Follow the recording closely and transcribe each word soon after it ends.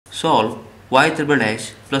solve y triple dash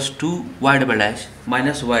plus 2y double dash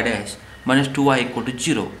minus y dash minus 2y equal to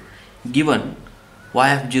 0, given y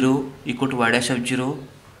of 0 equal to y dash of 0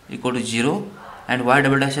 equal to 0 and y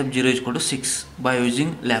double dash of 0 is equal to 6 by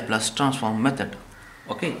using Laplace transform method.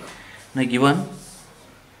 Okay, now given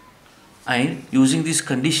and using this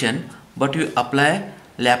condition, but you apply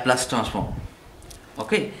Laplace transform.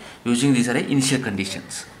 Okay, using these are the initial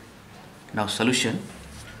conditions. Now solution.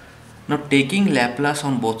 Now taking Laplace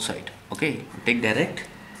on both sides. Okay, take direct,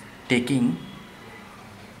 taking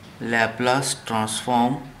Laplace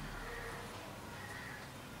transform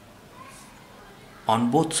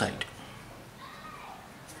on both sides.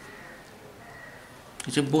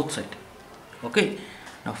 It's a both side. Okay,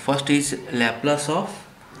 now first is Laplace of,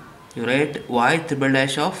 you write y triple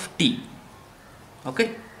dash of t.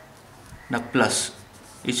 Okay, now plus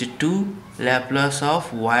is 2 Laplace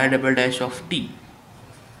of y double dash of t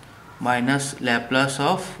minus Laplace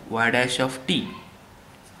of y dash of t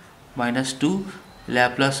minus 2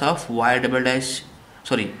 Laplace of y double dash,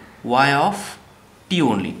 sorry, y of t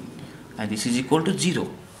only, and this is equal to 0.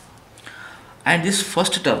 And this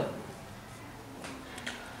first term,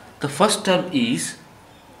 the first term is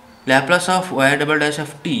Laplace of y double dash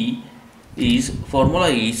of t is, formula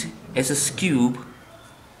is s cube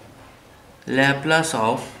Laplace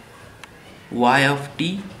of y of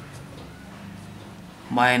t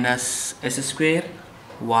minus s square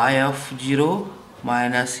y of 0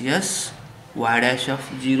 minus s y dash of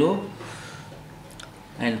 0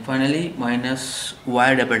 and finally minus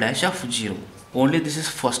y double dash of 0. Only this is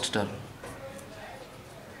first term,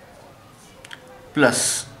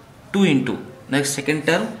 plus 2 into next second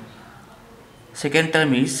term. Second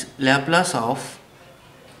term is Laplace of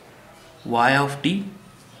y of t.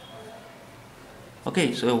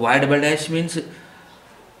 Okay, so y double dash means,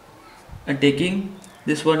 and taking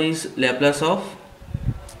this one is Laplace of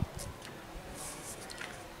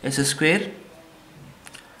s square.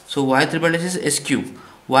 So y triple dash is s cube,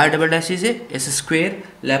 y double dash is a s square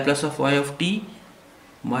Laplace of y of t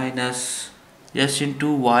minus s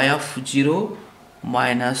into y of 0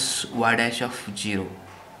 minus y dash of 0.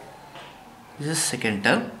 This is second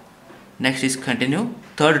term. Next is continue,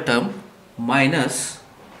 third term minus,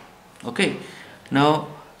 okay, now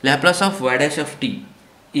Laplace of y dash of t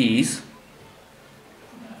is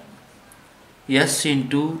s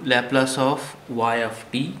into Laplace of y of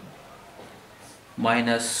t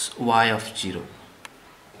minus y of 0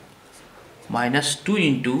 minus 2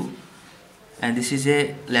 into, and this is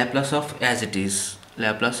a Laplace of as it is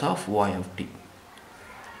Laplace of y of t,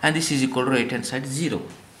 and this is equal to right hand side 0.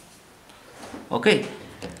 Okay,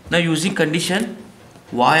 now using condition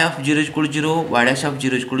y of 0 is equal to 0, y dash of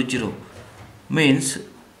 0 is equal to 0, means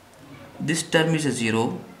this term is a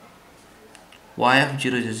 0, y of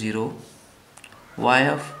 0 is a 0, y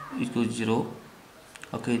of equal to 0.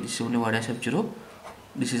 Okay, this is only y dash of 0,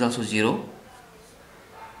 this is also 0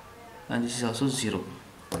 and this is also 0.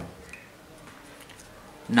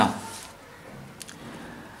 Now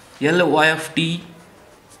Ly of t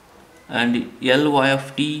and Ly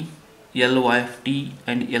of t, Ly of t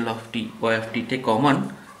and L of t, y of t take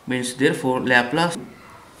common, means therefore Laplace.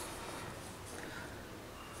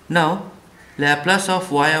 Now Laplace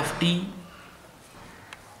of y of t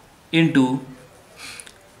into,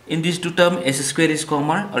 in these two terms s square is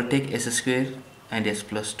common, I'll take s square and s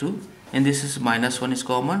plus 2, and this is minus 1 is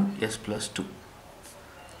common, s plus 2,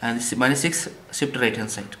 and this is minus 6, shift right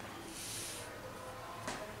hand side.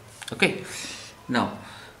 Okay, now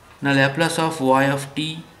Laplace of y of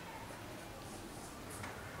t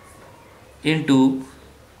into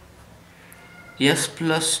s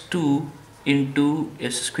plus 2 into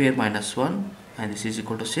s square minus 1, and this is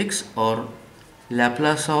equal to 6, or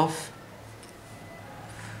Laplace of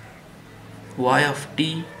y of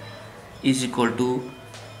t is equal to,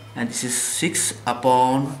 and this is 6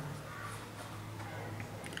 upon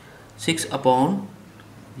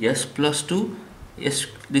s plus 2, s,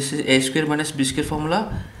 this is a square minus b square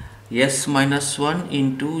formula, s minus 1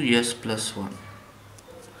 into s plus 1.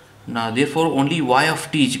 Now therefore only y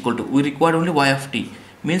of t is equal to, we require only y of t,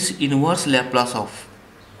 means inverse Laplace of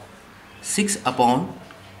 6 upon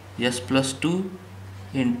s plus 2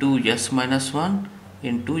 into s minus 1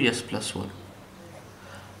 into s plus 1.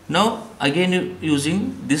 Now again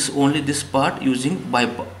using this, only this part using by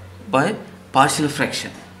partial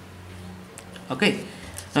fraction. Okay,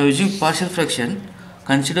 now using partial fraction,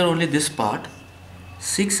 consider only this part,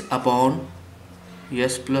 6 upon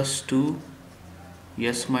s plus 2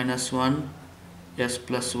 s minus 1 s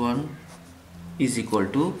plus 1 is equal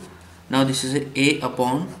to, now this is a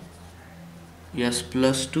upon s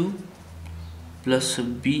plus 2 plus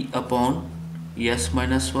b upon s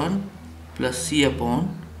minus 1 plus c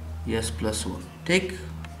upon s plus 1. Take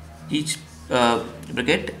each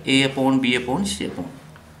bracket a upon b upon c upon.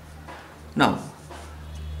 Now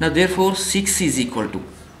therefore 6 is equal to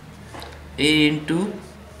a into,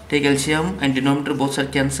 take LCM and denominator both are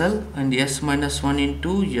cancel, and s minus 1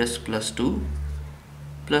 into s plus 2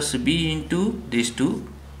 plus b into these two,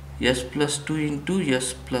 s plus 2 into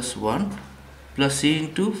s plus 1 plus c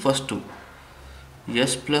into first two,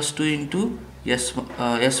 s plus 2 into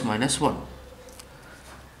s minus 1.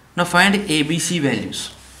 Now find ABC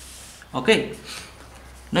values. Okay,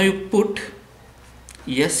 now you put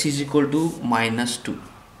s is equal to minus 2,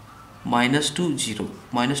 minus 2 0,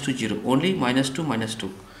 minus 2 0, only minus 2 minus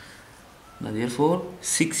 2. Now therefore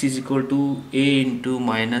 6 is equal to a into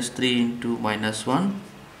minus 3 into minus 1,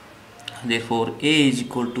 therefore a is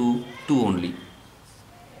equal to 2 only.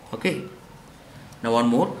 Okay, now one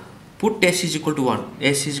more, put s is equal to 1,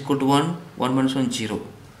 s is equal to 1, 1 minus 1 0,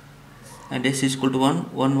 and s is equal to 1,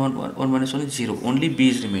 1 minus 1 0, only b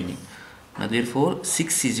is remaining. Now therefore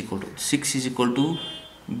 6 is equal to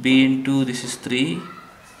b into, this is 3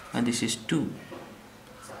 and this is 2.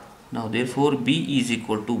 Now therefore b is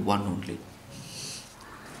equal to 1 only.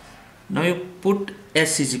 Now you put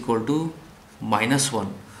s is equal to minus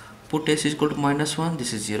 1, put s is equal to minus 1,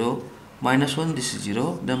 this is 0, minus 1, this is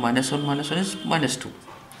 0, then minus 1 is minus 2.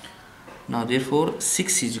 Now therefore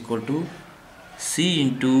 6 is equal to c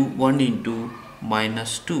into 1 into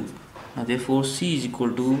minus 2. Now therefore c is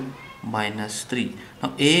equal to minus 3.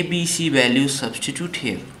 Now a, b, c values substitute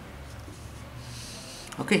here.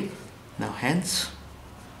 Okay, now hence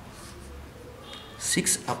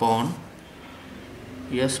 6 upon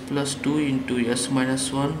s plus 2 into s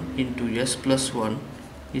minus 1 into s plus 1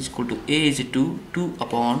 is equal to a is equal to 2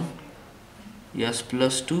 upon s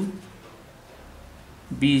plus 2,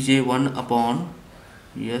 b is a 1 upon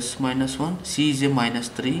s minus 1, c is a minus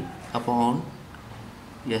 3 upon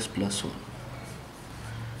s plus 1.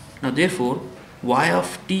 Now therefore y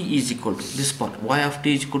of t is equal to this part, y of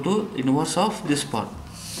t is equal to inverse of this part,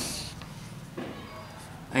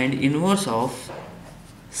 and inverse of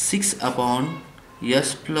 6 upon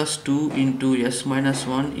s plus 2 into s minus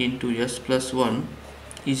 1 into s plus 1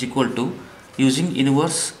 is equal to, using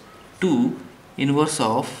inverse 2, inverse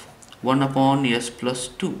of 1 upon s plus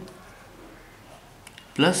 2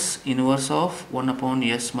 plus inverse of 1 upon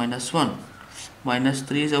s minus 1, minus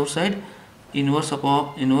 3 is outside, inverse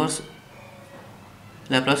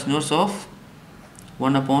Laplace inverse of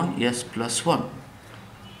 1 upon s plus 1,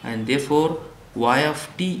 and therefore y of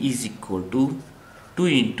t is equal to 2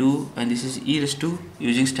 into, and this is e raised to,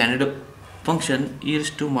 using standard function, e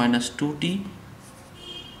raised to minus 2t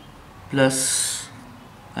plus,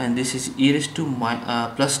 and this is e raised to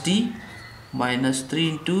plus t minus 3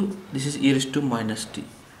 into, this is e raised to minus t.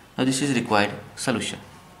 Now this is required solution.